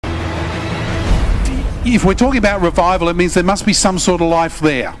if we're talking about revival, it means there must be some sort of life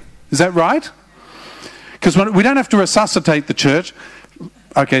there. Is that right? Because we don't have to resuscitate the church.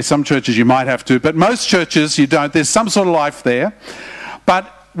 Okay, some churches you might have to, but most churches you don't. There's some sort of life there,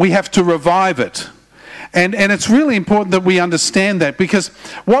 but we have to revive it. And it's really important that we understand that, because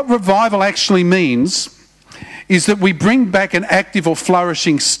what revival actually means is that we bring back an active or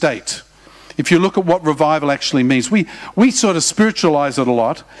flourishing state. If you look at what revival actually means, we sort of spiritualize it a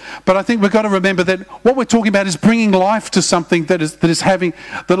lot, but I think we've got to remember that what we're talking about is bringing life to something that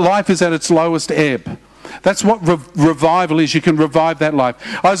life is at its lowest ebb. That's what revival is. You can revive that life.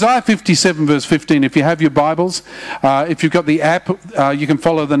 Isaiah 57 verse 15, if you have your Bibles, if you've got the app, you can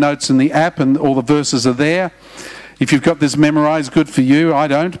follow the notes in the app and all the verses are there. If you've got this memorized, good for you. I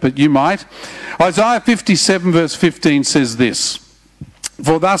don't, but you might. Isaiah 57 verse 15 says this: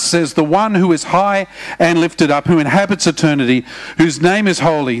 "For thus says the one who is high and lifted up, who inhabits eternity, whose name is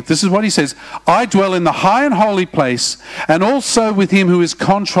holy." This is what he says: "I dwell in the high and holy place, and also with him who is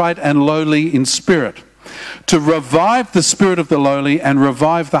contrite and lowly in spirit, to revive the spirit of the lowly and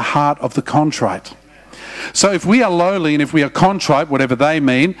revive the heart of the contrite." So if we are lowly and if we are contrite, whatever they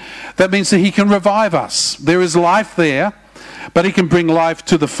mean, that means that he can revive us. There is life there, but he can bring life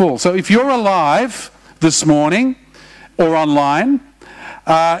to the full. So if you're alive this morning or online,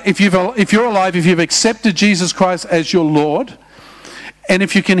 if you're alive, if you've accepted Jesus Christ as your Lord, and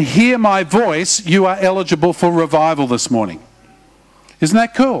if you can hear my voice, you are eligible for revival this morning. Isn't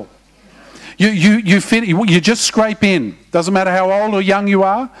that cool? You just scrape in. Doesn't matter how old or young you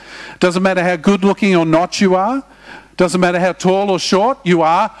are. Doesn't matter how good looking or not you are. Doesn't matter how tall or short you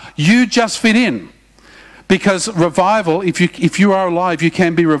are. You just fit in. Because revival, if you are alive, you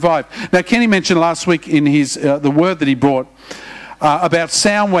can be revived. Now, Kenny mentioned last week in his the word that he brought about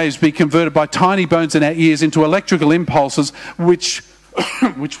sound waves being converted by tiny bones in our ears into electrical impulses, which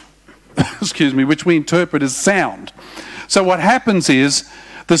we interpret as sound. So what happens is,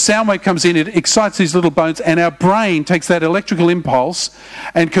 the sound wave comes in, it excites these little bones, and our brain takes that electrical impulse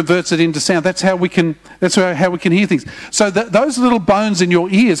and converts it into sound. That's how we can hear things. So those little bones in your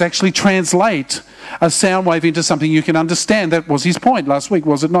ears actually translate a sound wave into something you can understand. That was his point last week,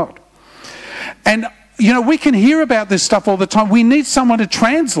 was it not? And we can hear about this stuff all the time. We need someone to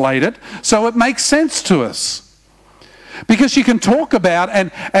translate it so it makes sense to us. Because you can talk about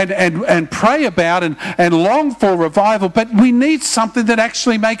and pray about and long for revival, but we need something that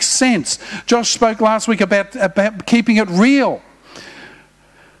actually makes sense. Josh spoke last week about keeping it real.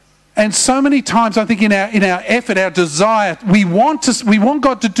 And so many times, I think in our effort, our desire, we want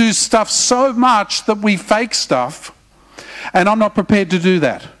God to do stuff so much that we fake stuff, and I'm not prepared to do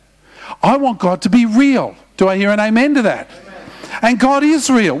that. I want God to be real. Do I hear an amen to that? And God is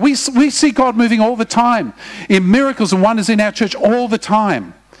real. We see God moving all the time in miracles and wonders in our church all the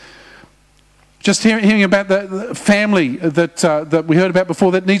time. Just hearing about the family that we heard about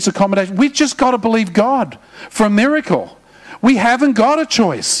before that needs accommodation. We've just got to believe God for a miracle. We haven't got a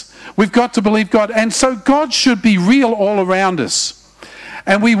choice. We've got to believe God. And so God should be real all around us.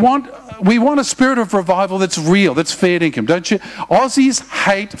 And we want a spirit of revival that's real, that's fair income, don't you? Aussies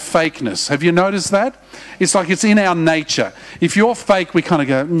hate fakeness. Have you noticed that? It's like it's in our nature. If you're fake, we kind of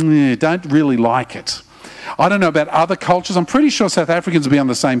go, don't really like it. I don't know about other cultures. I'm pretty sure South Africans will be on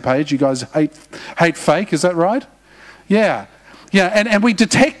the same page. You guys hate fake, is that right? Yeah. Yeah, and we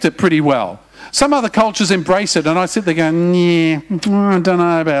detect it pretty well. Some other cultures embrace it, and I sit there going, I don't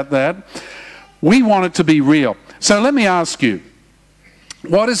know about that. We want it to be real. So let me ask you,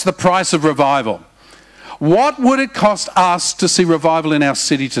 what is the price of revival? What would it cost us to see revival in our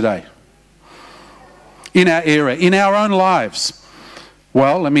city today? In our era, in our own lives?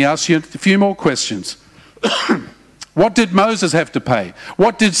 Well, let me ask you a few more questions. What did Moses have to pay?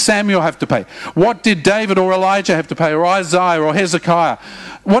 What did Samuel have to pay? What did David or Elijah have to pay, or Isaiah or Hezekiah?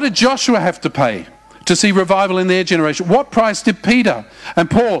 What did Joshua have to pay to see revival in their generation? What price did Peter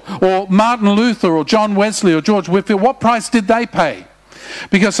and Paul or Martin Luther or John Wesley or George Whitefield, what price did they pay?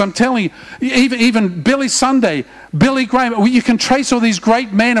 Because I'm telling you, even Billy Sunday, Billy Graham, you can trace all these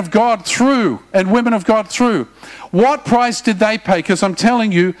great men of God through and women of God through. What price did they pay? Because I'm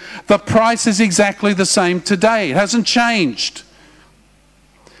telling you, the price is exactly the same today. It hasn't changed.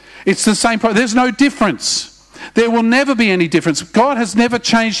 It's the same price. There's no difference. There will never be any difference. God has never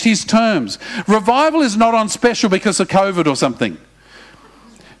changed his terms. Revival is not on special because of COVID or something.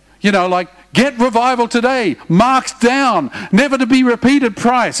 Like, get revival today, marked down, never to be repeated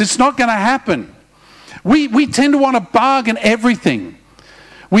price. It's not going to happen. We tend to want to bargain everything.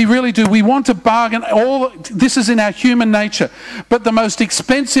 We really do. We want to bargain all. This is in our human nature. But the most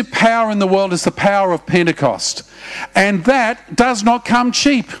expensive power in the world is the power of Pentecost. And that does not come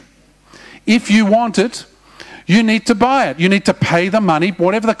cheap. If you want it, you need to buy it. You need to pay the money,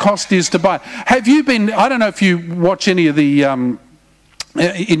 whatever the cost is to buy it. Have you been, I don't know if you watch any of the,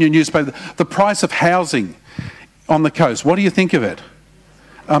 in your newspaper, the price of housing on the coast. What do you think of it?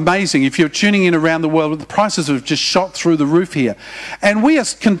 Amazing. If you're tuning in around the world, the prices have just shot through the roof here. And we are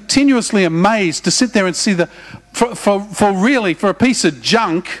continuously amazed to sit there and see for a piece of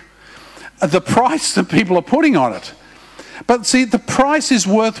junk, the price that people are putting on it. But see, the price is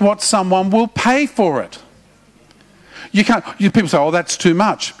worth what someone will pay for it. People say, oh, that's too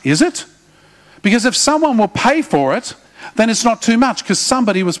much. Is it? Because if someone will pay for it, then it's not too much because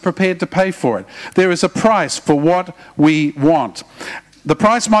somebody was prepared to pay for it. There is a price for what we want. The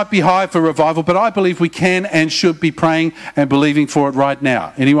price might be high for revival, but I believe we can and should be praying and believing for it right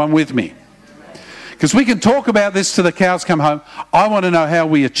now. Anyone with me? Because we can talk about this till the cows come home. I want to know how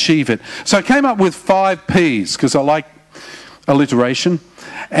we achieve it. So I came up with 5 Ps because I like alliteration.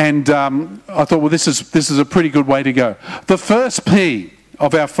 And I thought, well, this is a pretty good way to go. The first P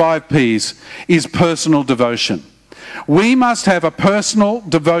of our 5 Ps is personal devotion. We must have a personal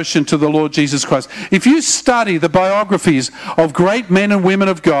devotion to the Lord Jesus Christ. If you study the biographies of great men and women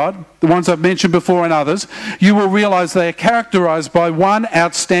of God, the ones I've mentioned before and others, you will realize they are characterized by one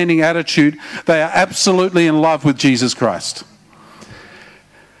outstanding attitude. They are absolutely in love with Jesus Christ.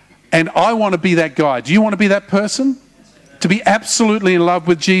 And I want to be that guy. Do you want to be that person? To be absolutely in love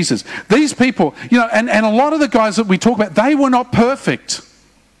with Jesus. These people, and a lot of the guys that we talk about, they were not perfect.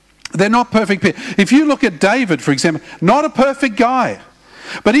 They're not perfect people. If you look at David, for example, not a perfect guy.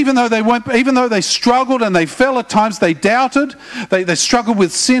 But even though they struggled and they fell at times, they doubted, they struggled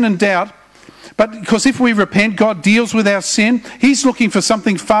with sin and doubt. But because if we repent, God deals with our sin. He's looking for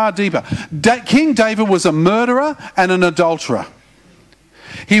something far deeper. King David was a murderer and an adulterer.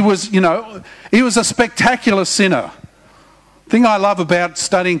 He was a spectacular sinner. The thing I love about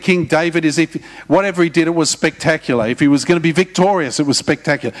studying King David is if whatever he did, it was spectacular. If he was going to be victorious, it was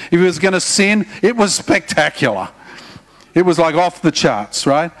spectacular. If he was going to sin, it was spectacular. It was like off the charts,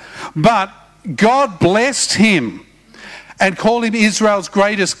 right? But God blessed him and called him Israel's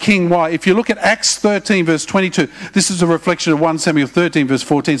greatest king. Why? If you look at Acts 13 verse 22, this is a reflection of 1 Samuel 13 verse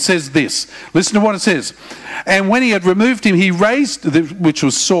 14, it says this. Listen to what it says. And when he had removed him, which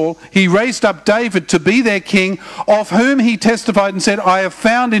was Saul, he raised up David to be their king, of whom he testified and said, I have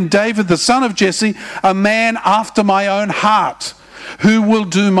found in David the son of Jesse a man after my own heart, who will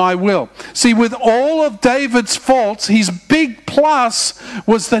do my will. See, with all of David's faults, his big plus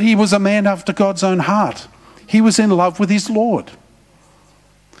was that he was a man after God's own heart. He was in love with his Lord.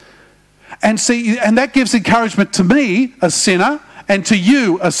 And that gives encouragement to me, a sinner, and to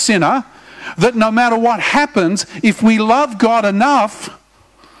you, a sinner, that no matter what happens, if we love God enough,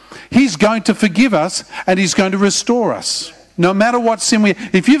 he's going to forgive us and he's going to restore us. No matter what sin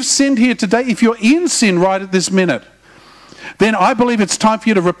if you've sinned here today, if you're in sin right at this minute, then I believe it's time for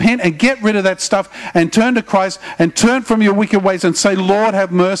you to repent and get rid of that stuff and turn to Christ and turn from your wicked ways and say, Lord,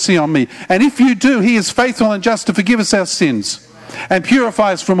 have mercy on me. And if you do, he is faithful and just to forgive us our sins and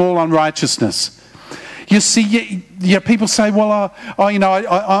purify us from all unrighteousness. You see, people say, well,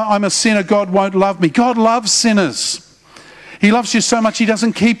 I'm a sinner, God won't love me. God loves sinners. He loves you so much, he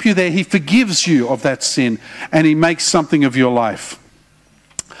doesn't keep you there. He forgives you of that sin and he makes something of your life.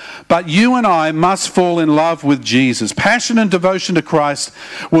 But you and I must fall in love with Jesus. Passion and devotion to Christ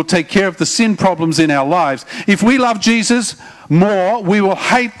will take care of the sin problems in our lives. If we love Jesus more, we will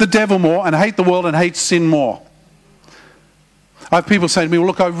hate the devil more and hate the world and hate sin more. I have people say to me, well,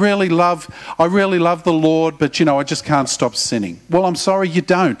 look, I really love the Lord, but I just can't stop sinning. Well, I'm sorry, you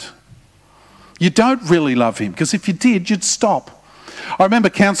don't. You don't really love him, because if you did, you'd stop. I remember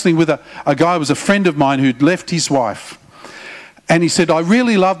counselling with a guy who was a friend of mine who'd left his wife. And he said, I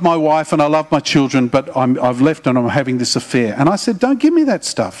really love my wife and I love my children, but I've left and I'm having this affair. And I said, don't give me that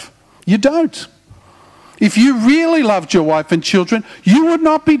stuff. You don't. If you really loved your wife and children, you would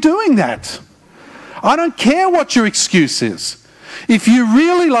not be doing that. I don't care what your excuse is. If you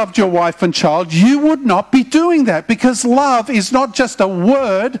really loved your wife and child, you would not be doing that, because love is not just a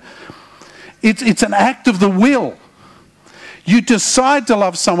word, it's an act of the will. You decide to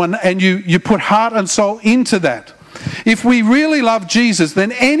love someone and you put heart and soul into that. If we really love Jesus,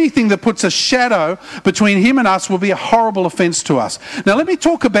 then anything that puts a shadow between him and us will be a horrible offense to us. Now let me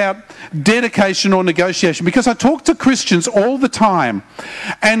talk about dedication or negotiation, because I talk to Christians all the time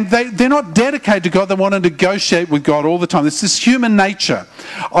and they're not dedicated to God. They want to negotiate with God all the time. It's this human nature.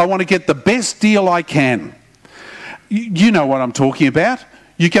 I want to get the best deal I can. You know what I'm talking about.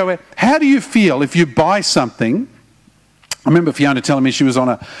 You go, how do you feel if you buy something I remember Fiona telling me she was on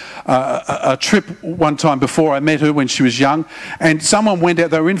a trip one time before I met her when she was young, and someone went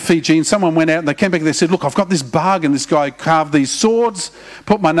out, they were in Fiji, and someone went out and they came back and they said, look, I've got this bargain, this guy carved these swords,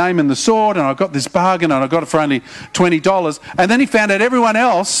 put my name in the sword, and I got this bargain and I got it for only $20, and then he found out everyone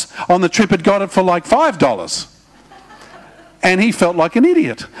else on the trip had got it for like $5. And he felt like an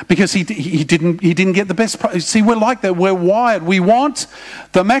idiot because he didn't get the best price. See, we're like that, we're wired. We want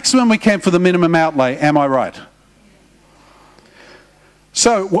the maximum we can for the minimum outlay, am I right?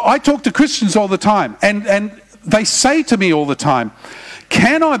 So I talk to Christians all the time, and they say to me all the time,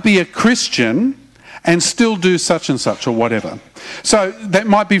 can I be a Christian and still do such and such or whatever? So that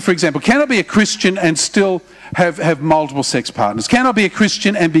might be, for example, can I be a Christian and still have multiple sex partners? Can I be a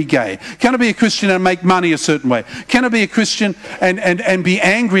Christian and be gay? Can I be a Christian and make money a certain way? Can I be a Christian and be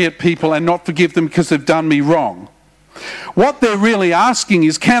angry at people and not forgive them because they've done me wrong? What they're really asking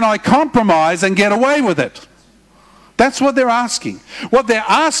is, can I compromise and get away with it? That's what they're asking. What they're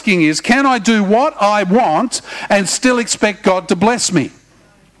asking is, can I do what I want and still expect God to bless me?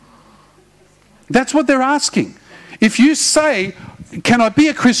 That's what they're asking. If you say, can I be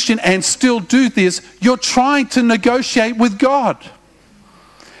a Christian and still do this, you're trying to negotiate with God.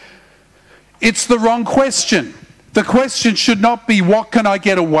 It's the wrong question. The question should not be, what can I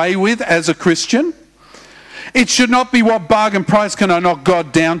get away with as a Christian? It should not be, what bargain price can I knock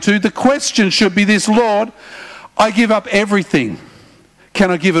God down to? The question should be this, Lord, I give up everything. Can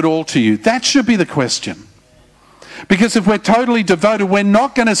I give it all to you? That should be the question. Because if we're totally devoted, we're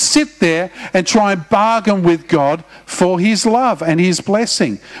not going to sit there and try and bargain with God for his love and his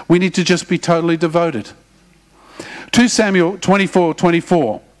blessing. We need to just be totally devoted. 2 Samuel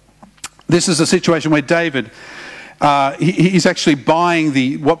 24:24. This is a situation where David, he's actually buying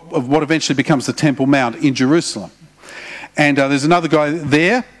what eventually becomes the Temple Mount in Jerusalem. And there's another guy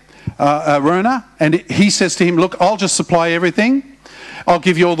there, Araunah, and he says to him, look, I'll just supply everything. I'll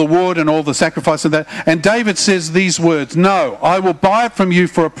give you all the wood and all the sacrifice and that. And David says these words, no, I will buy it from you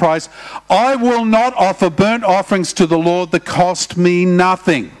for a price. I will not offer burnt offerings to the Lord that cost me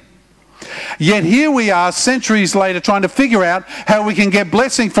nothing. Yet here we are centuries later trying to figure out how we can get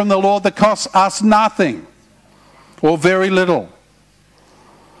blessing from the Lord that costs us nothing or very little.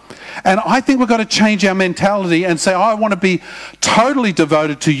 And I think we've got to change our mentality and say, I want to be totally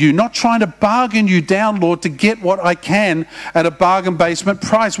devoted to you, not trying to bargain you down, Lord, to get what I can at a bargain basement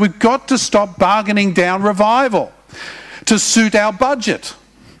price. We've got to stop bargaining down revival to suit our budget.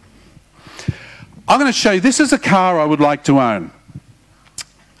 I'm going to show you, this is a car I would like to own.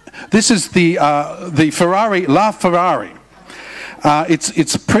 This is the Ferrari, LaFerrari.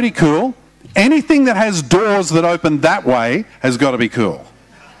 It's pretty cool. Anything that has doors that open that way has got to be cool.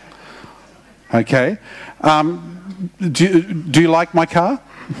 Okay. Do you like my car?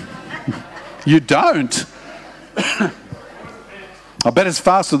 You don't? I bet it's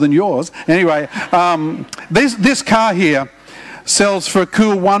faster than yours. Anyway, this car here sells for a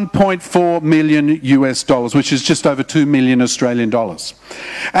cool 1.4 million US dollars, which is just over 2 million Australian dollars.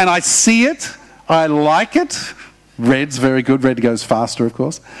 And I see it. I like it. Red's very good. Red goes faster, of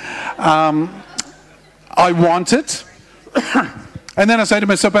course. I want it. And then I say to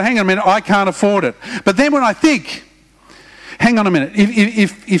myself, but hang on a minute, I can't afford it. But then when I think, hang on a minute,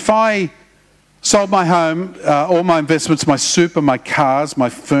 if I sold my home, all my investments, my super, my cars, my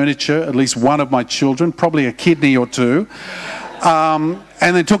furniture, at least one of my children, probably a kidney or two, and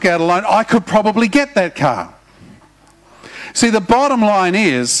then took out a loan, I could probably get that car. See, the bottom line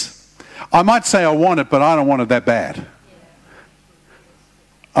is, I might say I want it, but I don't want it that bad.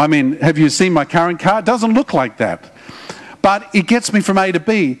 I mean, have you seen my current car? It doesn't look like that. But it gets me from A to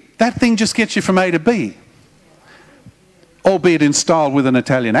B. That thing just gets you from A to B. Albeit in style with an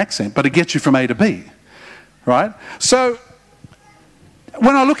Italian accent, but it gets you from A to B. Right? So,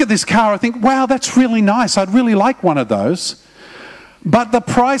 when I look at this car, I think, wow, that's really nice. I'd really like one of those. But the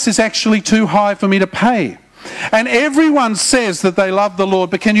price is actually too high for me to pay. And everyone says that they love the Lord,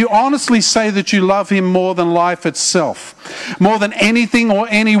 but can you honestly say that you love him more than life itself? More than anything or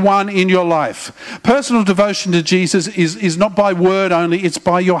anyone in your life? Personal devotion to Jesus is not by word only, it's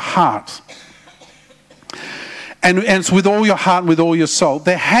by your heart. And it's with all your heart and with all your soul.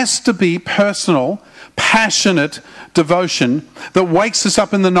 There has to be personal, passionate devotion that wakes us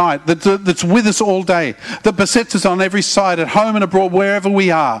up in the night, that's with us all day, that besets us on every side, at home and abroad, wherever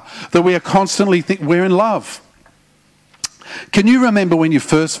we are, that we are constantly we're in love. Can you remember when you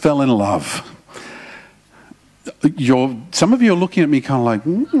first fell in love? Some of you are looking at me kind of like,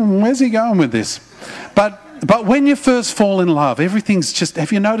 where's he going with this? But when you first fall in love, everything's just,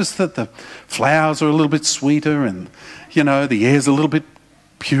 have you noticed that the flowers are a little bit sweeter and, the air's a little bit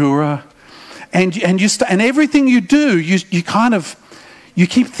purer? And everything you do, you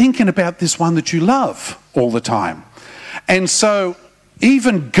keep thinking about this one that you love all the time. And so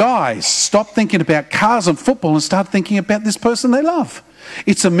even guys stop thinking about cars and football and start thinking about this person they love.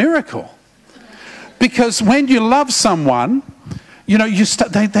 It's a miracle. Because when you love someone, they're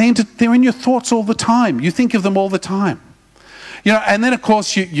in your thoughts all the time. You think of them all the time. And then of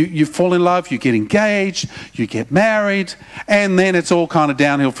course you fall in love, you get engaged, you get married, and then it's all kind of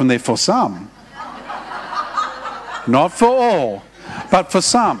downhill from there for some. Not for all, but for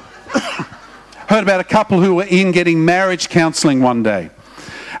some. Heard about a couple who were in getting marriage counselling one day.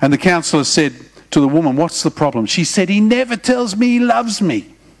 And the counsellor said to the woman, "What's the problem?" She said, "He never tells me he loves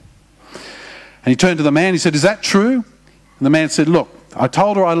me." And he turned to the man, he said, "Is that true?" And the man said, "Look, I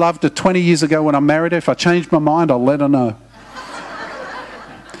told her I loved her 20 years ago when I married her. If I change my mind, I'll let her know."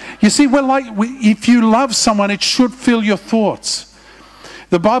 You see, if you love someone, it should fill your thoughts.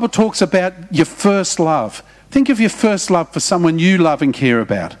 The Bible talks about your first love. Think of your first love for someone you love and care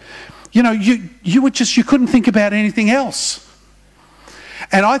about. You couldn't think about anything else.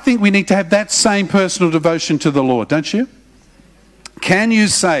 And I think we need to have that same personal devotion to the Lord, don't you? Can you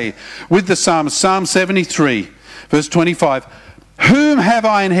say with the psalmist, Psalm 73, verse 25, "Whom have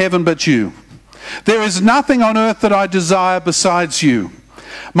I in heaven but you? There is nothing on earth that I desire besides you.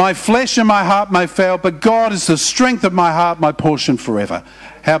 My flesh and my heart may fail, but God is the strength of my heart, my portion forever."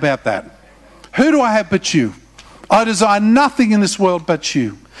 How about that? Who do I have but you? I desire nothing in this world but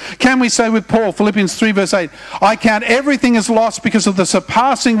you. Can we say with Paul, Philippians 3 verse 8, "I count everything as lost because of the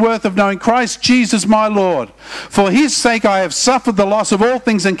surpassing worth of knowing Christ Jesus my Lord. For his sake I have suffered the loss of all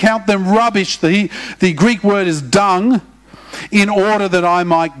things and count them rubbish." The Greek word is dung. "In order that I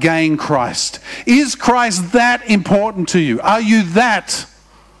might gain Christ." Is Christ that important to you? Are you that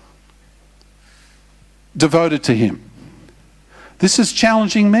devoted to him? This is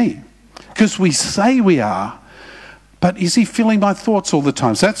challenging me because we say we are, but is he filling my thoughts all the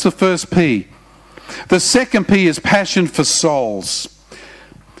time? So that's the first P. The second P is passion for souls.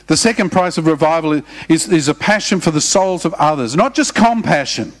 The second price of revival is a passion for the souls of others. Not just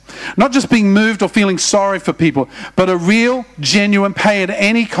compassion, not just being moved or feeling sorry for people, but a real, genuine, pay at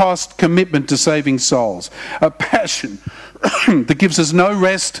any cost commitment to saving souls. A passion that gives us no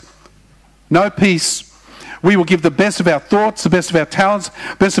rest, no peace. We will give the best of our thoughts, the best of our talents,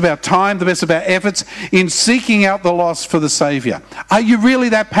 the best of our time, the best of our efforts in seeking out the lost for the Saviour. Are you really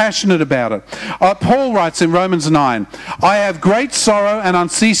that passionate about it? Paul writes in Romans 9, "I have great sorrow and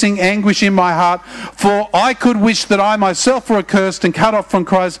unceasing anguish in my heart, for I could wish that I myself were accursed and cut off from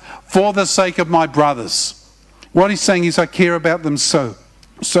Christ for the sake of my brothers." What he's saying is, I care about them so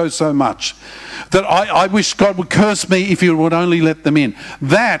much that I wish God would curse me if he would only let them in.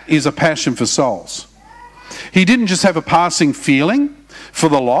 That is a passion for souls. He didn't just have a passing feeling for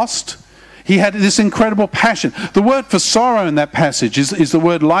the lost. He had this incredible passion. The word for sorrow in that passage is the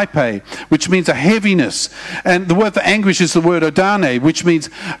word lipe, which means a heaviness. And the word for anguish is the word odane, which means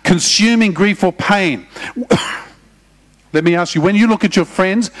consuming grief or pain. Let me ask you, when you look at your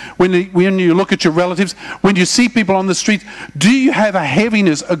friends, when you look at your relatives, when you see people on the street, do you have a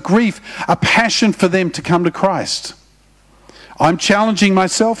heaviness, a grief, a passion for them to come to Christ? I'm challenging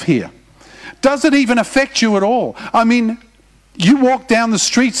myself here. Does it even affect you at all? I mean, you walk down the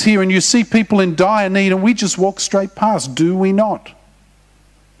streets here and you see people in dire need and we just walk straight past. Do we not?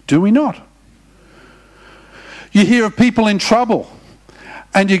 Do we not? You hear of people in trouble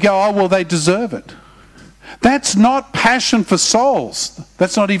and you go, "Oh, well, they deserve it." That's not passion for souls.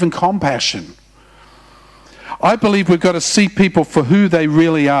 That's not even compassion. I believe we've got to see people for who they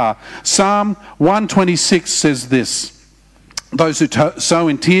really are. Psalm 126 says this, "Those who sow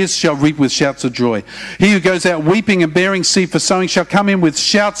in tears shall reap with shouts of joy. He who goes out weeping and bearing seed for sowing shall come in with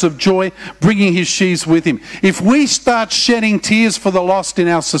shouts of joy, bringing his sheaves with him." If we start shedding tears for the lost in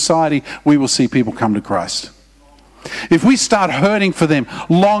our society, we will see people come to Christ. If we start hurting for them,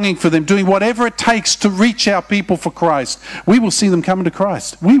 longing for them, doing whatever it takes to reach our people for Christ, we will see them coming to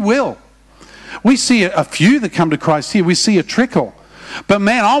Christ. We will. We see a few that come to Christ here. We see a trickle. But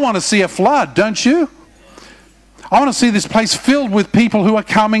man, I want to see a flood, don't you? I want to see this place filled with people who are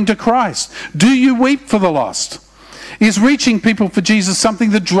coming to Christ. Do you weep for the lost? Is reaching people for Jesus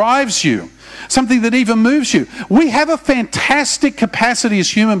something that drives you? Something that even moves you? We have a fantastic capacity as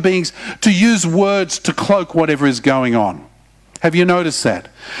human beings to use words to cloak whatever is going on. Have you noticed that?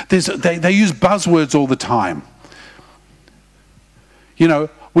 They use buzzwords all the time. You know,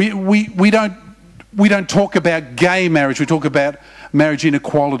 we don't talk about gay marriage. We talk about marriage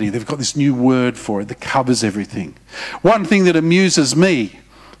inequality. They've got this new word for it that covers everything. One thing that amuses me,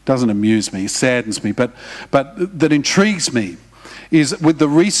 doesn't amuse me, saddens me, but that intrigues me, is with the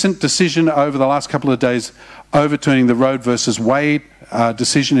recent decision over the last couple of days overturning the Roe versus Wade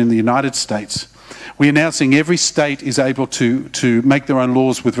decision in the United States. We're announcing every state is able to make their own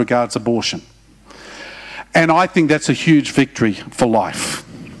laws with regards to abortion. And I think that's a huge victory for life.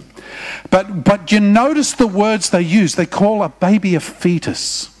 But you notice the words they use. They call a baby a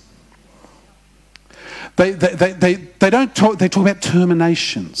fetus. They don't talk, they talk about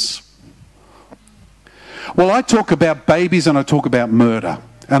terminations. Well, I talk about babies and I talk about murder.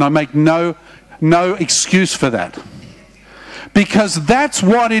 And I make no excuse for that. Because that's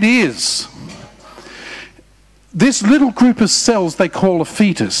what it is. This little group of cells they call a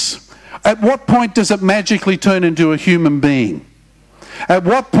fetus. At what point does it magically turn into a human being? At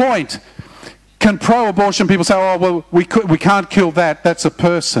what point can pro-abortion people say, oh, well, we can't kill that, that's a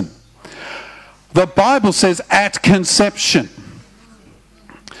person? The Bible says at conception.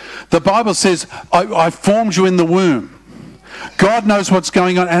 The Bible says, I formed you in the womb. God knows what's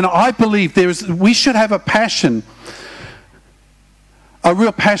going on. And I believe we should have a passion, a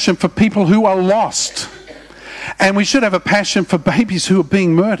real passion for people who are lost. And we should have a passion for babies who are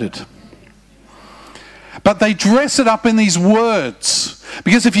being murdered. But they dress it up in these words.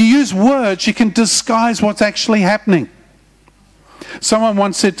 Because if you use words, you can disguise what's actually happening. Someone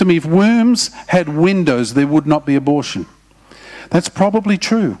once said to me, if wombs had windows, there would not be abortion. That's probably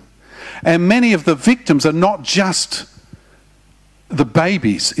true. And many of the victims are not just the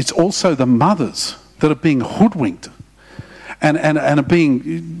babies, it's also the mothers that are being hoodwinked and are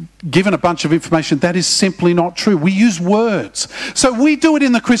being given a bunch of information that is simply not true. We use words. So we do it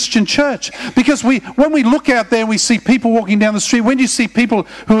in the Christian church because when we look out there and we see people walking down the street, when you see people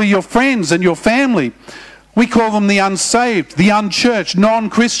who are your friends and your family, we call them the unsaved, the unchurched,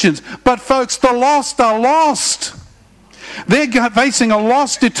 non-Christians. But folks, the lost are lost. They're facing a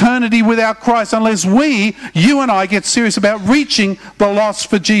lost eternity without Christ unless you and I, get serious about reaching the lost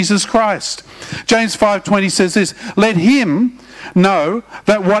for Jesus Christ. James 5:20 says this, let him know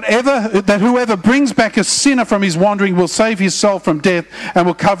that whoever brings back a sinner from his wandering will save his soul from death and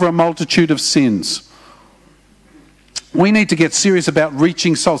will cover a multitude of sins. We need to get serious about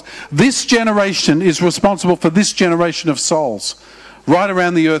reaching souls. This generation is responsible for this generation of souls right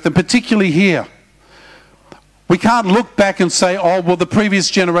around the earth, and particularly here. We can't look back and say, oh, well, the previous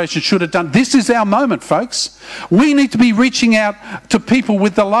generation should have done. This is our moment, folks. We need to be reaching out to people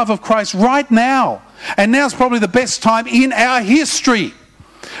with the love of Christ right now. And now's probably the best time in our history.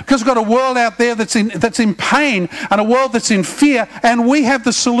 Because we've got a world out there that's in pain and a world that's in fear, and we have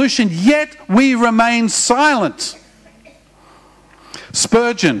the solution, yet we remain silent.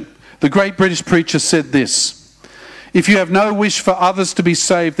 Spurgeon, the great British preacher, said this, if you have no wish for others to be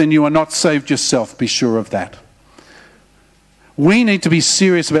saved, then you are not saved yourself. Be sure of that. We need to be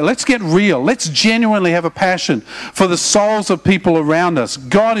serious about it. Let's get real. Let's genuinely have a passion for the souls of people around us.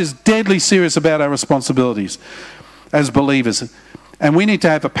 God is deadly serious about our responsibilities as believers. And we need to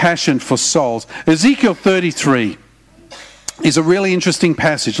have a passion for souls. Ezekiel 33 is a really interesting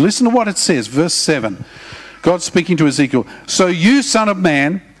passage. Listen to what it says, verse 7. God speaking to Ezekiel. So you, son of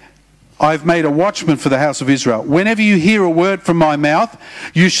man, I've made a watchman for the house of Israel. Whenever you hear a word from my mouth,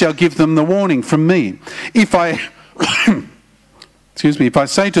 you shall give them the warning from me. If I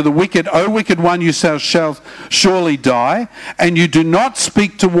say to the wicked, O wicked one, you shall surely die, and you do not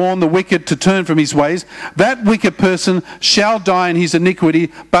speak to warn the wicked to turn from his ways, that wicked person shall die in his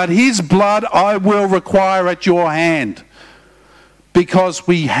iniquity, but his blood I will require at your hand. Because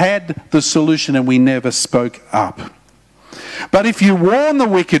we had the solution and we never spoke up. But if you warn the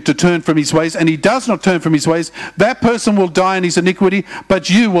wicked to turn from his ways, and he does not turn from his ways, that person will die in his iniquity, but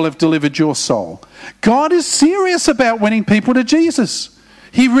you will have delivered your soul. God is serious about winning people to Jesus.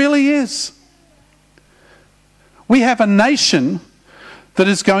 He really is. We have a nation that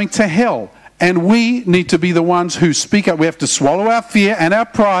is going to hell, and we need to be the ones who speak up. We have to swallow our fear and our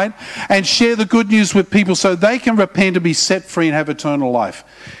pride and share the good news with people so they can repent and be set free and have eternal life.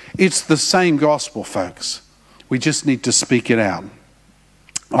 It's the same gospel, folks. We just need to speak it out.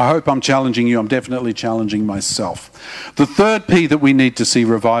 I hope I'm challenging you. I'm definitely challenging myself. The third P that we need to see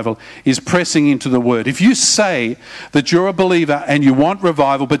revival is pressing into the Word. If you say that you're a believer and you want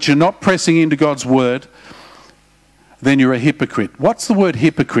revival, but you're not pressing into God's Word, then you're a hypocrite. What's the word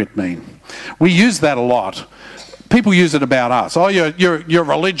hypocrite mean? We use that a lot. People use it about us. Oh, you're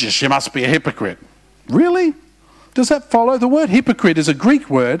religious, you must be a hypocrite. Really? Does that follow? The word hypocrite is a Greek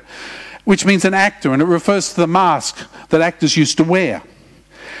word which means an actor, and it refers to the mask that actors used to wear.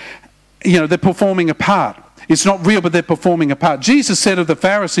 You know, they're performing a part. It's not real, but they're performing a part. Jesus said of the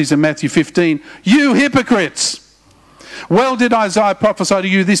Pharisees in Matthew 15, you hypocrites! Well did Isaiah prophesy to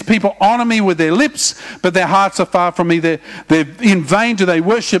you, this people honour me with their lips, but their hearts are far from me. They're in vain do they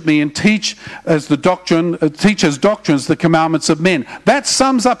worship me and teach as doctrines the commandments of men. That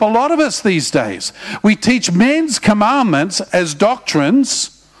sums up a lot of us these days. We teach men's commandments as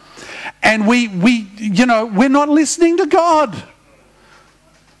doctrines, and we're not listening to God.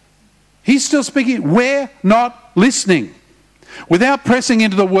 He's still speaking. We're not listening. Without pressing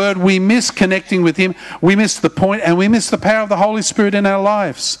into the Word, we miss connecting with Him, we miss the point, and we miss the power of the Holy Spirit in our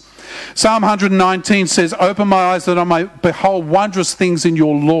lives. Psalm 119 says, open my eyes that I may behold wondrous things in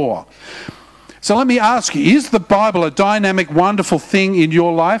your law. So let me ask you, is the Bible a dynamic, wonderful thing in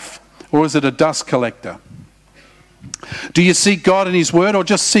your life, or is it a dust collector? Do you seek God in His Word, or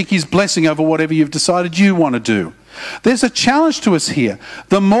just seek His blessing over whatever you've decided you want to do? There's a challenge to us here.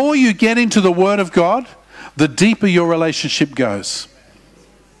 The more you get into the Word of God, the deeper your relationship goes.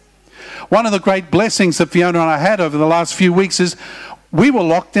 One of the great blessings that Fiona and I had over the last few weeks is we were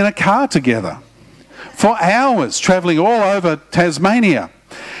locked in a car together for hours, travelling all over Tasmania.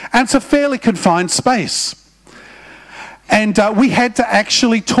 And it's a fairly confined space. And we had to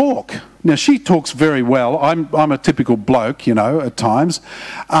actually talk. Now, she talks very well. I'm a typical bloke, at times.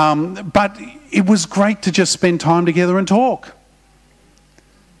 But it was great to just spend time together and talk.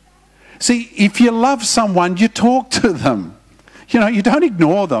 See, if you love someone, you talk to them. You don't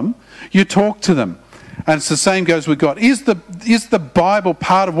ignore them. You talk to them. And it's the same goes with God. Is the Bible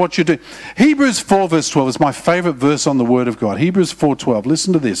part of what you do? Hebrews 4 verse 12 is my favourite verse on the Word of God. Hebrews 4:12.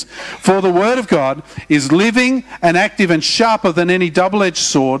 Listen to this. For the Word of God is living and active and sharper than any double-edged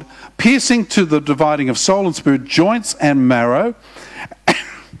sword, piercing to the dividing of soul and spirit, joints and marrow,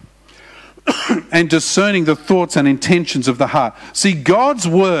 and discerning the thoughts and intentions of the heart. See, God's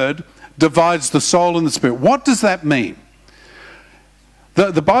Word divides the soul and the spirit. What does that mean?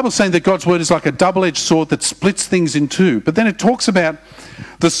 The Bible's saying that God's Word is like a double-edged sword that splits things in two. But then it talks about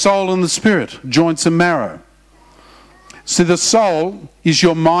the soul and the spirit, joints and marrow. So the soul is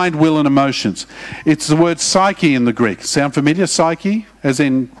your mind, will and emotions. It's the word psyche in the Greek. Sound familiar? Psyche, as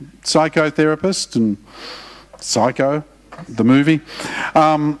in psychotherapist and Psycho, the movie.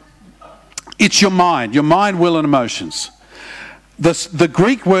 It's your mind, will and emotions. The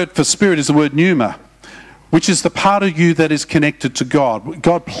Greek word for spirit is the word pneuma, which is the part of you that is connected to God.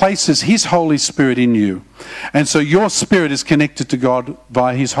 God places His Holy Spirit in you. And so your spirit is connected to God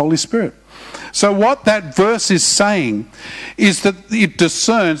via His Holy Spirit. So what that verse is saying is that it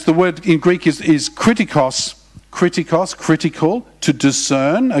discerns, the word in Greek is kritikos, critical, to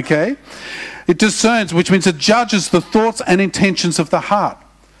discern, okay? It discerns, which means it judges the thoughts and intentions of the heart.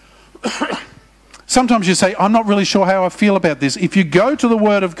 Sometimes you say, I'm not really sure how I feel about this. If you go to the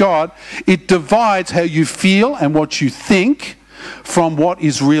Word of God, it divides how you feel and what you think from what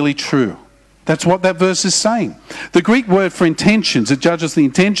is really true. That's what that verse is saying. The Greek word for intentions, it judges the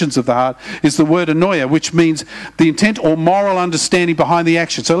intentions of the heart, is the word anoia, which means the intent or moral understanding behind the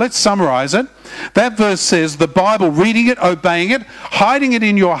action. So let's summarize it. That verse says the Bible, reading it, obeying it, hiding it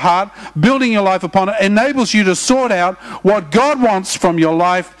in your heart, building your life upon it, enables you to sort out what God wants from your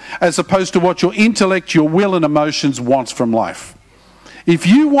life as opposed to what your intellect, your will and emotions wants from life. If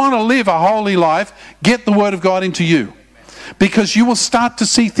you want to live a holy life, get the Word of God into you, because you will start to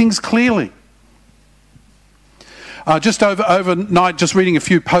see things clearly. Just overnight, just reading a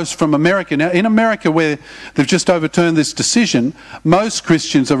few posts from America. Now, in America, where they've just overturned this decision, most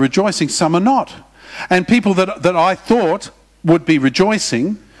Christians are rejoicing, some are not. And people that I thought would be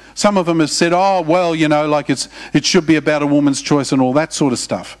rejoicing, some of them have said, oh, well, like it should be about a woman's choice and all that sort of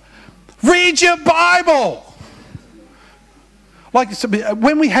stuff. Read your Bible! Like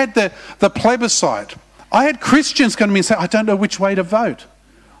when we had the plebiscite, I had Christians come to me and say, I don't know which way to vote.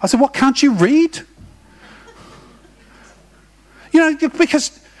 I said, what, can't you read?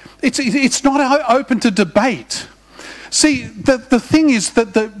 Because it's not open to debate. See, the thing is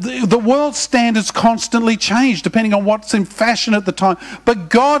that the world's standards constantly change depending on what's in fashion at the time. But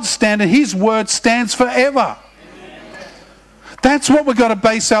God's standard, His Word, stands forever. That's what we've got to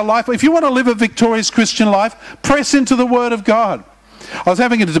base our life on. If you want to live a victorious Christian life, press into the Word of God. I was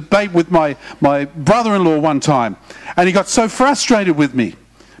having a debate with my brother-in-law one time, and he got so frustrated with me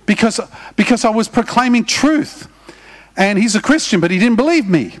because I was proclaiming truth. And he's a Christian, but he didn't believe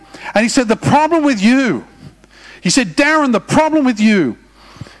me. And he said, the problem with you, he said, Darren, the problem with you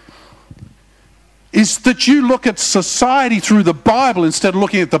is that you look at society through the Bible instead of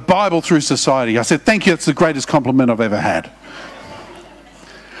looking at the Bible through society. I said, thank you, that's the greatest compliment I've ever had.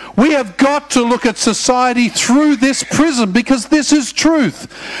 We have got to look at society through this prism, because this is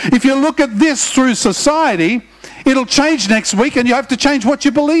truth. If you look at this through society, it'll change next week and you have to change what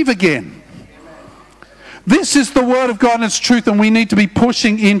you believe again. This is the Word of God and its truth, and we need to be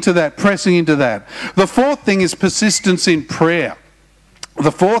pushing into that, pressing into that. The fourth thing is persistence in prayer.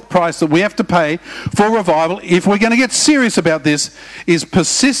 The fourth price that we have to pay for revival, if we're going to get serious about this, is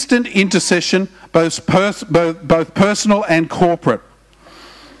persistent intercession, both personal and corporate.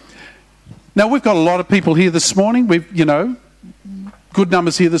 Now, we've got a lot of people here this morning. Good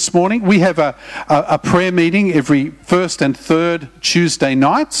numbers here this morning. We have a prayer meeting every first and third Tuesday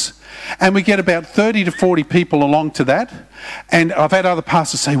nights, and we get about 30 to 40 people along to that. And I've had other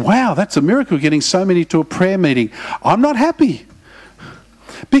pastors say, wow, that's a miracle, getting so many to a prayer meeting. I'm not happy.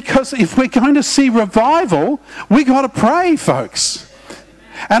 Because if we're going to see revival, we got to pray, folks.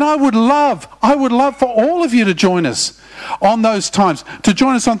 And I would love for all of you to join us on those times, to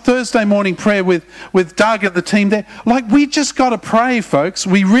join us on Thursday morning prayer with Doug and the team there. Like, we just got to pray, folks.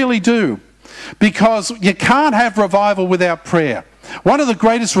 We really do. Because you can't have revival without prayer. One of the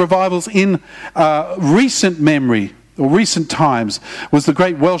greatest revivals in recent memory, or recent times, was the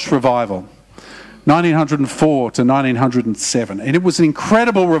Great Welsh Revival. 1904 to 1907, and it was an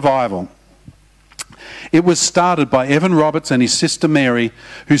incredible revival. It was started by Evan Roberts and his sister Mary,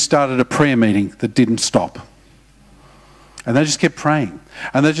 who started a prayer meeting that didn't stop. And they just kept praying,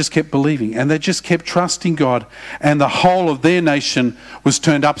 and they just kept believing, and they just kept trusting God, and the whole of their nation was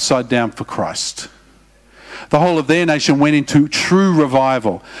turned upside down for Christ. The whole of their nation went into true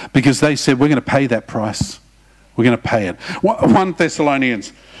revival because they said, we're going to pay that price. We're going to pay it. 1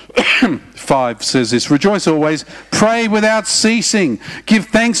 Thessalonians 5 says this: rejoice always, pray without ceasing, give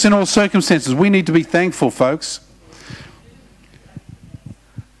thanks in all circumstances. We need to be thankful, folks.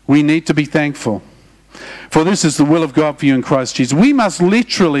 We need to be thankful. For this is the will of God for you in Christ Jesus. We must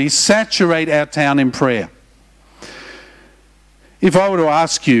literally saturate our town in prayer. If I were to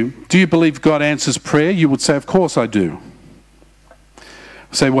ask you, do you believe God answers prayer? You would say, of course I do.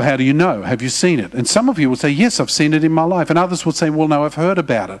 Say, well, how do you know? Have you seen it? And some of you will say, yes, I've seen it in my life. And others will say, well, no, I've heard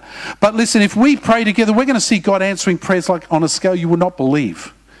about it. But listen, if we pray together, we're going to see God answering prayers like on a scale you would not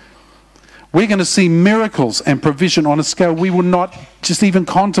believe. We're going to see miracles and provision on a scale we would not just even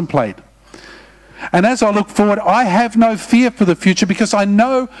contemplate. And as I look forward, I have no fear for the future because I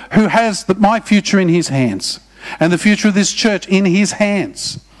know who has my future in his hands and the future of this church in his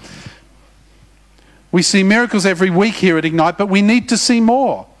hands. We see miracles every week here at Ignite, but we need to see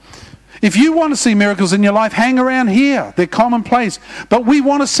more. If you want to see miracles in your life, hang around here. They're commonplace. But we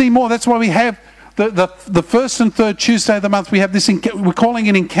want to see more. That's why we have the first and third Tuesday of the month, we have this, we're calling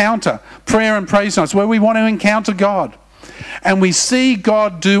it Encounter, prayer and praise nights, where we want to encounter God. And we see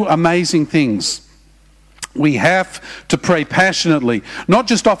God do amazing things. We have to pray passionately, not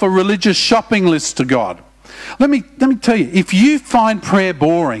just off a religious shopping list to God. Let me tell you, if you find prayer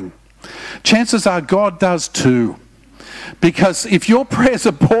boring, chances are God does too. Because if your prayers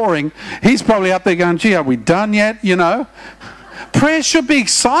are boring, he's probably up there going, gee, are we done yet? You know, prayer should be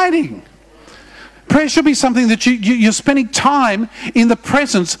exciting. Prayer should be something that you're spending time in the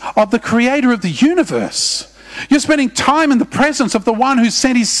presence of the creator of the universe. You're spending time in the presence of the one who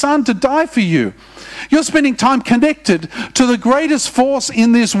sent his son to die for you. You're spending time connected to the greatest force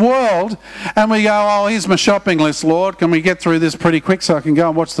in this world, and we go, oh, here's my shopping list, Lord. Can we get through this pretty quick so I can go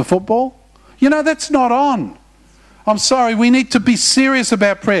and watch the football? You know, that's not on. I'm sorry, we need to be serious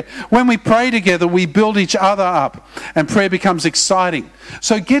about prayer. When we pray together, we build each other up, and prayer becomes exciting.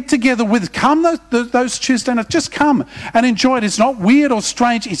 So get together come those Tuesday nights, just come and enjoy it. It's not weird or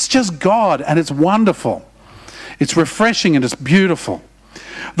strange, it's just God, and it's wonderful. It's refreshing and it's beautiful.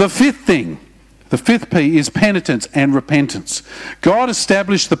 The fifth P is penitence and repentance. God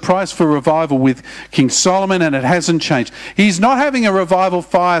established the price for revival with King Solomon, and it hasn't changed. He's not having a revival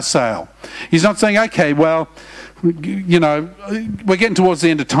fire sale. He's not saying, okay, well, you know, we're getting towards the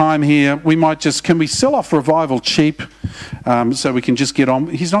end of time here. Can we sell off revival cheap so we can just get on?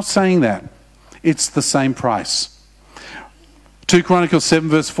 He's not saying that. It's the same price. 2 Chronicles 7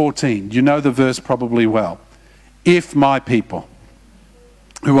 verse 14. You know the verse probably well. If my people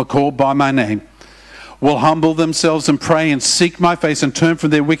who are called by my name will humble themselves and pray and seek my face and turn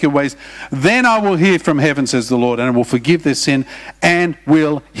from their wicked ways, then I will hear from heaven, says the Lord, and I will forgive their sin and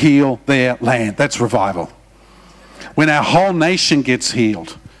will heal their land. That's revival. When our whole nation gets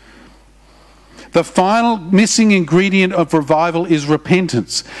healed. The final missing ingredient of revival is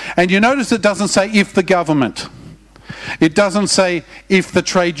repentance. And you notice it doesn't say if the government. It doesn't say if the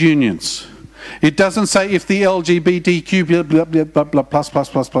trade unions. It doesn't say if the LGBTQ blah, blah, blah, blah,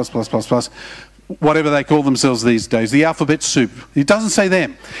 plus, whatever they call themselves these days, the alphabet soup. It doesn't say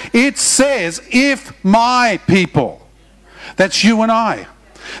them. It says, if my people. That's you and I.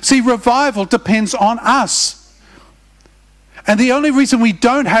 See, revival depends on us. And the only reason we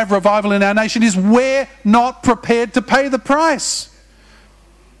don't have revival in our nation is we're not prepared to pay the price.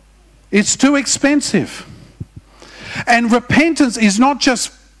 It's too expensive. And repentance is not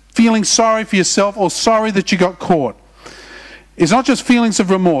just feeling sorry for yourself or sorry that you got caught. It's not just feelings of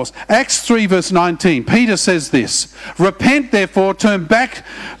remorse. Acts 3 verse 19, Peter says this, "Repent therefore, turn back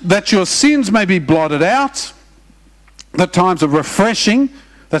that your sins may be blotted out, that times of refreshing,"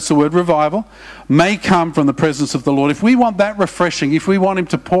 that's the word revival, "may come from the presence of the Lord." If we want that refreshing, if we want him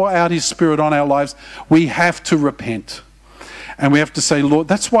to pour out his Spirit on our lives, we have to repent. And we have to say, Lord,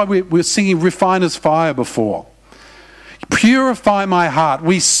 that's why we're singing Refiner's Fire before. Purify my heart.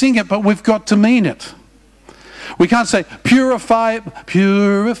 We sing it, but we've got to mean it. We can't say, purify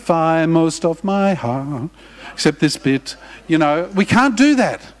most of my heart, except this bit. You know, we can't do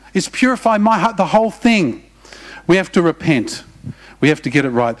that. It's purify my heart, the whole thing. We have to repent. We have to get it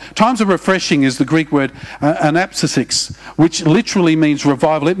right. Times of refreshing is the Greek word anapsisix, which literally means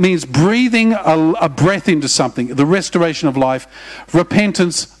revival. It means breathing a breath into something, the restoration of life.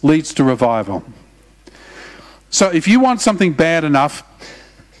 Repentance leads to revival. So if you want something bad enough,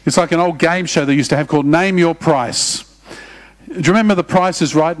 it's like an old game show they used to have called Name Your Price. Do you remember The Price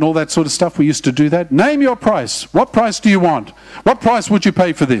is Right and all that sort of stuff? We used to do that. Name your price. What price do you want? What price would you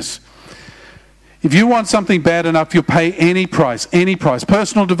pay for this? If you want something bad enough, you'll pay any price, any price.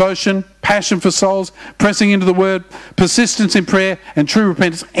 Personal devotion, passion for souls, pressing into the word, persistence in prayer, and true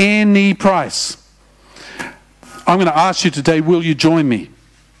repentance, any price. I'm going to ask you today, will you join me?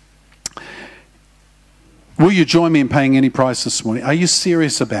 Will you join me in paying any price this morning? Are you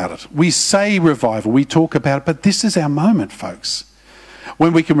serious about it? We say revival, we talk about it, but this is our moment, folks,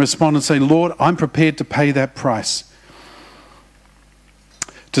 when we can respond and say, Lord, I'm prepared to pay that price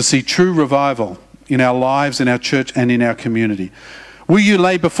to see true revival in our lives, in our church, and in our community. Will you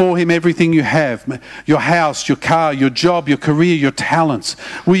lay before him everything you have? Your house, your car, your job, your career, your talents.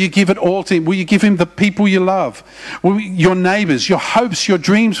 Will you give it all to him? Will you give him the people you love? Your neighbours, your hopes, your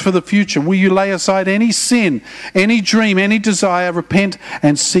dreams for the future? Will you lay aside any sin, any dream, any desire, repent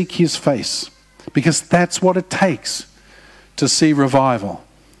and seek his face? Because that's what it takes to see revival.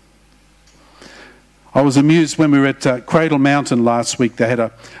 I was amused when we were at Cradle Mountain last week. They had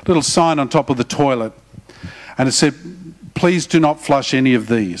a little sign on top of the toilet and it said, please do not flush any of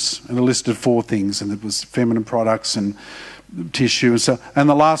these. And it listed 4 things, and it was feminine products and tissue and so. And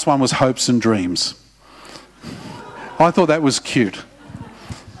the last one was hopes and dreams. I thought that was cute.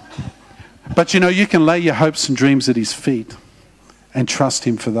 But you know, you can lay your hopes and dreams at his feet and trust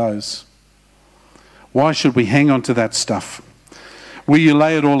him for those. Why should we hang on to that stuff? Will you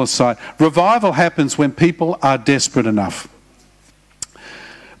lay it all aside? Revival happens when people are desperate enough.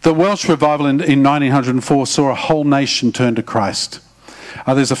 The Welsh revival in 1904 saw a whole nation turn to Christ.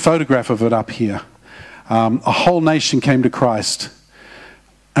 There's a photograph of it up here. A whole nation came to Christ.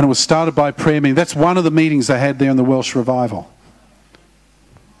 And it was started by prayer meeting. That's one of the meetings they had there in the Welsh revival.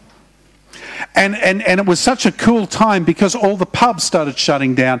 And it was such a cool time because all the pubs started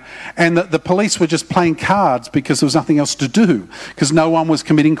shutting down and the police were just playing cards because there was nothing else to do because no one was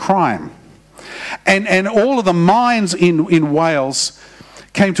committing crime. And all of the mines in Wales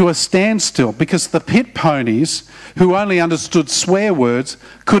came to a standstill because the pit ponies, who only understood swear words,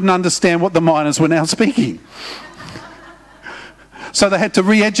 couldn't understand what the miners were now speaking. So they had to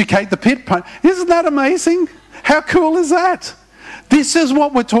re-educate the pit pony. Isn't that amazing? How cool is that? This is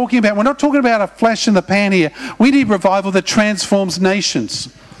what we're talking about. We're not talking about a flash in the pan here. We need revival that transforms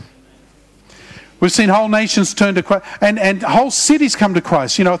nations. We've seen whole nations turn to Christ and whole cities come to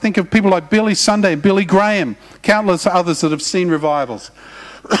Christ. You know, I think of people like Billy Sunday and Billy Graham, countless others that have seen revivals.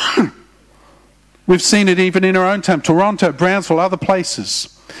 We've seen it even in our own town, Toronto, Brownsville, other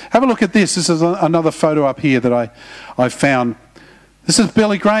places. Have a look at this. This is another photo up here that I found. This is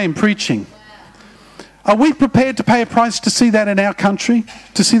Billy Graham preaching. Are we prepared to pay a price to see that in our country?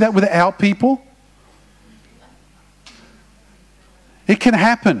 To see that with our people? It can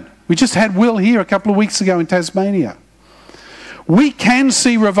happen. We just had Will here a couple of weeks ago in Tasmania. We can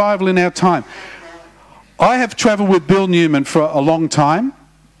see revival in our time. I have travelled with Bill Newman for a long time,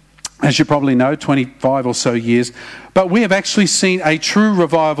 as you probably know, 25 or so years. But we have actually seen a true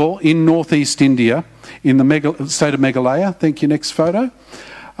revival in northeast India, in the state of Meghalaya. Thank you, next photo.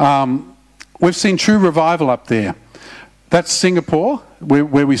 We've seen true revival up there. That's Singapore,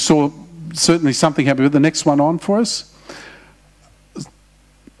 where we saw certainly something happen. The next one on for us.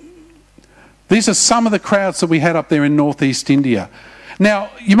 These are some of the crowds that we had up there in northeast India. Now,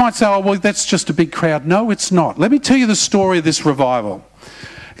 you might say, oh, well, that's just a big crowd. No, it's not. Let me tell you the story of this revival.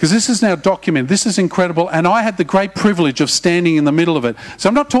 Because this is now documented. This is incredible. And I had the great privilege of standing in the middle of it. So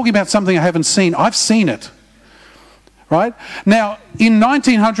I'm not talking about something I haven't seen. I've seen it. right? Now, in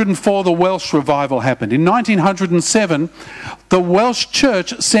 1904, the Welsh revival happened. In 1907, the Welsh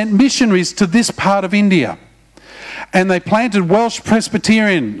church sent missionaries to this part of India. And they planted Welsh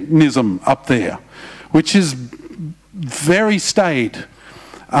Presbyterianism up there, which is very staid,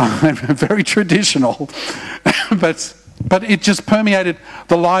 very traditional. but it just permeated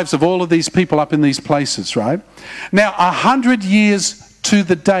the lives of all of these people up in these places, right? Now, 100 years to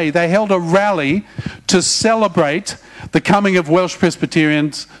the day, they held a rally to celebrate the coming of Welsh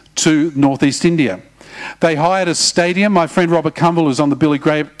Presbyterians to northeast India. They hired a stadium. My friend Robert Cumble, who's on the Billy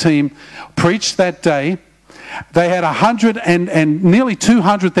Graham team, preached that day. They had 100 and nearly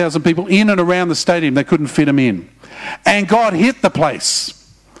 200,000 people in and around the stadium. They couldn't fit them in. And God hit the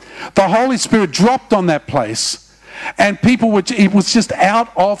place. The Holy Spirit dropped on that place, and it was just out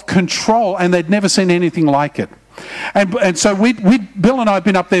of control, and they'd never seen anything like it. And so Bill and I had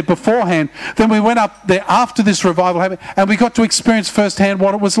been up there beforehand. Then we went up there after this revival happened, and we got to experience firsthand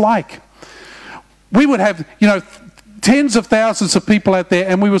what it was like. We would have, tens of thousands of people out there,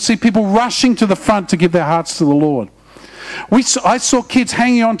 and we would see people rushing to the front to give their hearts to the Lord. I saw kids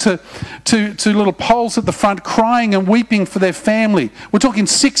hanging on to little poles at the front, crying and weeping for their family. We're talking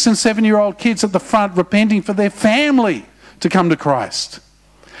 6- and 7-year-old kids at the front repenting for their family to come to Christ.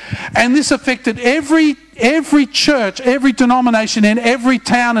 And this affected every church, every denomination in every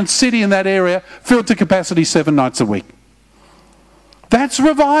town and city in that area, filled to capacity 7 nights a week. That's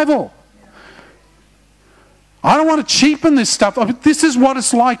revival. I don't want to cheapen this stuff. This is what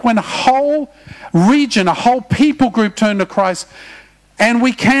it's like when a whole region, a whole people group turn to Christ. And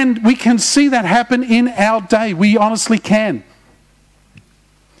we can see that happen in our day. We honestly can.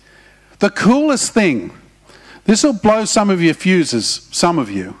 The coolest thing, this will blow some of your fuses, some of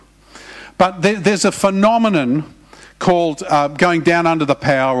you. But there's a phenomenon called going down under the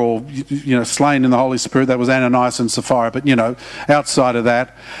power, or slain in the Holy Spirit. That was Ananias and Sapphira, but outside of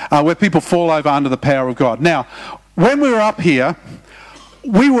that, where people fall over under the power of God. Now, when we were up here,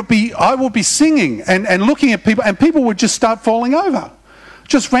 I would be singing and looking at people, and people would just start falling over,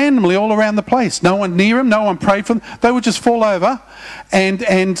 just randomly all around the place. No one near them, no one prayed for them. They would just fall over,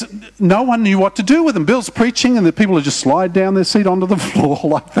 and no one knew what to do with them. Bill's preaching, and the people would just slide down their seat onto the floor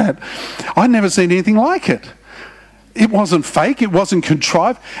like that. I'd never seen anything like it. It wasn't fake, it wasn't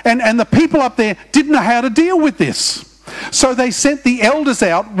contrived. And the people up there didn't know how to deal with this. So they sent the elders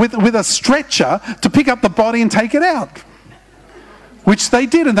out with a stretcher to pick up the body and take it out. Which they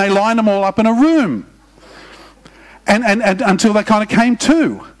did, and they lined them all up in a room. And until they kind of came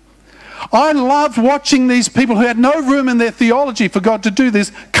to. I loved watching these people who had no room in their theology for God to do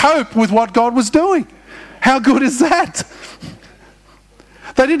this, cope with what God was doing. How good is that?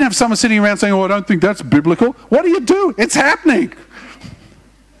 They didn't have someone sitting around saying, I don't think that's biblical. What do? It's happening.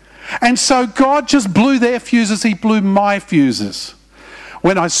 And so God just blew their fuses. He blew my fuses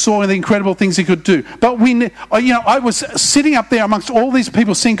when I saw the incredible things he could do. But I was sitting up there amongst all these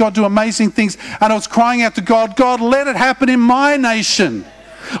people seeing God do amazing things, and I was crying out to God, God, let it happen in my nation.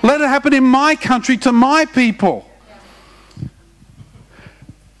 Let it happen in my country to my people.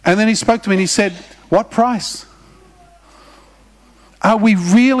 And then he spoke to me and he said, what price? Are we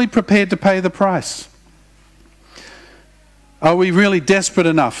really prepared to pay the price? Are we really desperate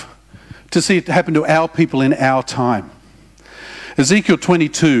enough to see it happen to our people in our time? Ezekiel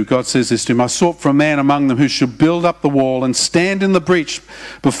 22, God says this to him, I sought for a man among them who should build up the wall and stand in the breach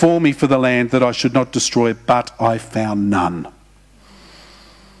before me for the land that I should not destroy, but I found none.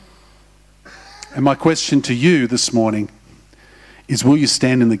 And my question to you this morning is, will you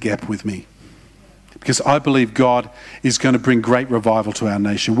stand in the gap with me? Because I believe God is going to bring great revival to our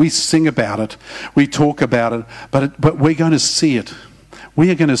nation. We sing about it, we talk about it, but we're going to see it. We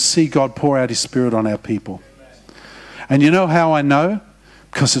are going to see God pour out his Spirit on our people. And you know how I know?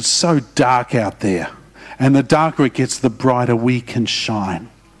 Because it's so dark out there. And the darker it gets, the brighter we can shine.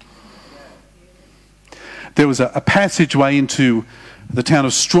 There was a passageway into the town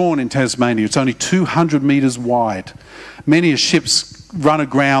of Strahan in Tasmania. It's only 200 metres wide. Many ships run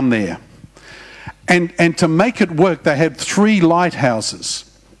aground there. And to make it work, they had 3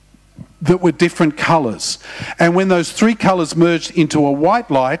 lighthouses that were different colours. And when those 3 colours merged into a white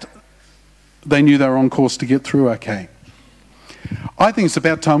light, they knew they were on course to get through okay. I think it's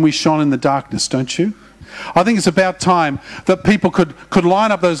about time we shone in the darkness, don't you? I think it's about time that people could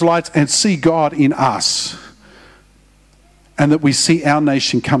line up those lights and see God in us. And that we see our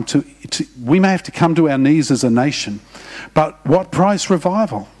nation come to we may have to come to our knees as a nation. But what price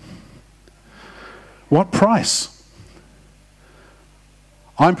revival? What price?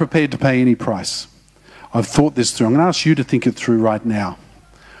 I'm prepared to pay any price. I've thought this through. I'm going to ask you to think it through right now.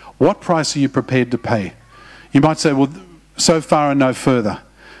 What price are you prepared to pay? You might say, well, so far and no further.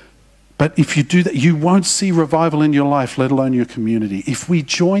 But if you do that, you won't see revival in your life, let alone your community. If we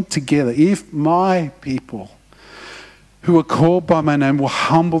join together, if my people who are called by my name will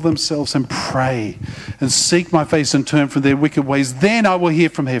humble themselves and pray and seek my face and turn from their wicked ways, then I will hear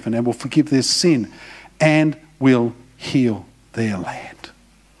from heaven and will forgive their sin and will heal their land.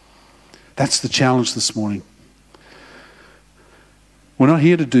 That's the challenge this morning. We're not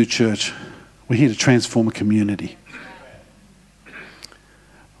here to do church. We're here to transform a community.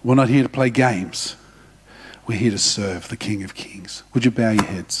 We're not here to play games. We're here to serve the King of Kings. Would you bow your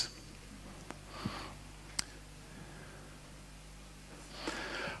heads?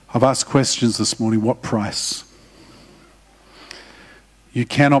 I've asked questions this morning. What price? You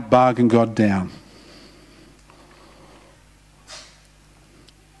cannot bargain God down.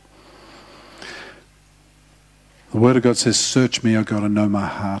 The Word of God says, search me, O God, and know my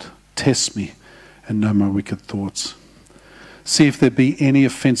heart. Test me and know my wicked thoughts. See if there be any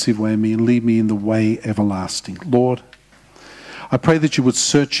offensive way in me and lead me in the way everlasting. Lord, I pray that you would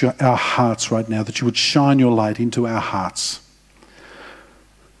search our hearts right now, that you would shine your light into our hearts,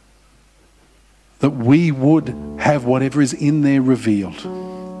 that we would have whatever is in there revealed,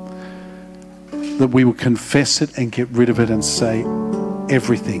 that we would confess it and get rid of it and say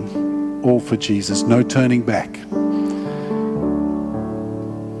everything, all for Jesus, no turning back.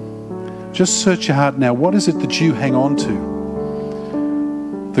 Just search your heart now. What is it that you hang on to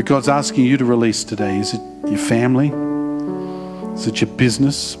that God's asking you to release today? Is it your family? Is it your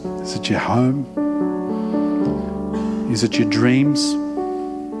business? Is it your home? Is it your dreams?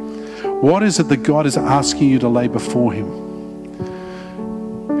 What is it that God is asking you to lay before him?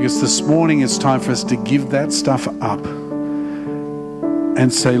 Because this morning it's time for us to give that stuff up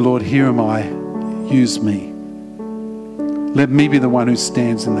and say, Lord, here am I, use me. Let me be the one who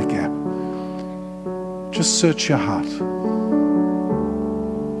stands in the gap. Just search your heart.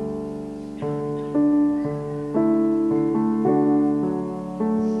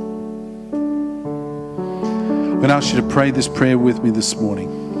 I'm going to ask you to pray this prayer with me this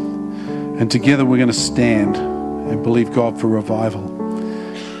morning. And together we're going to stand and believe God for revival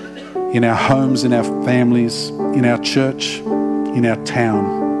in our homes, in our families, in our church, in our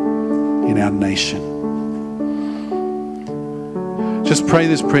town, in our nation. Just pray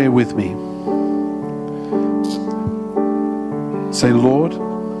this prayer with me. Say, Lord,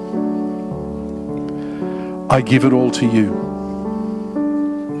 I give it all to you.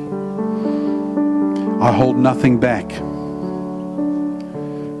 I hold nothing back.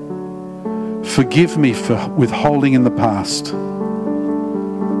 Forgive me for withholding in the past.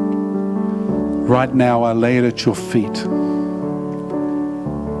 Right now, I lay it at your feet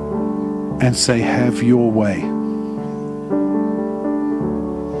and say, have your way.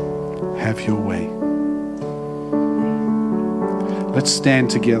 Have your way. Let's stand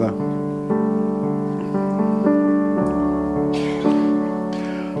together.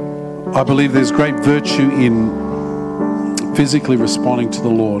 I believe there's great virtue in physically responding to the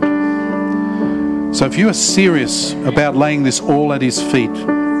Lord. So if you are serious about laying this all at his feet, I'm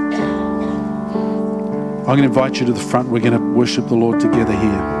going to invite you to the front. We're going to worship the Lord together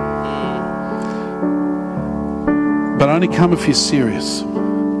here. But only come if you're serious.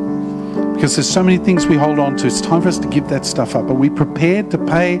 Because there's so many things we hold on to. It's time for us to give that stuff up. Are we prepared to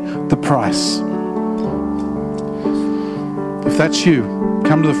pay the price? If that's you,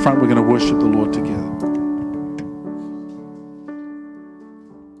 come to the front. We're going to worship the Lord together.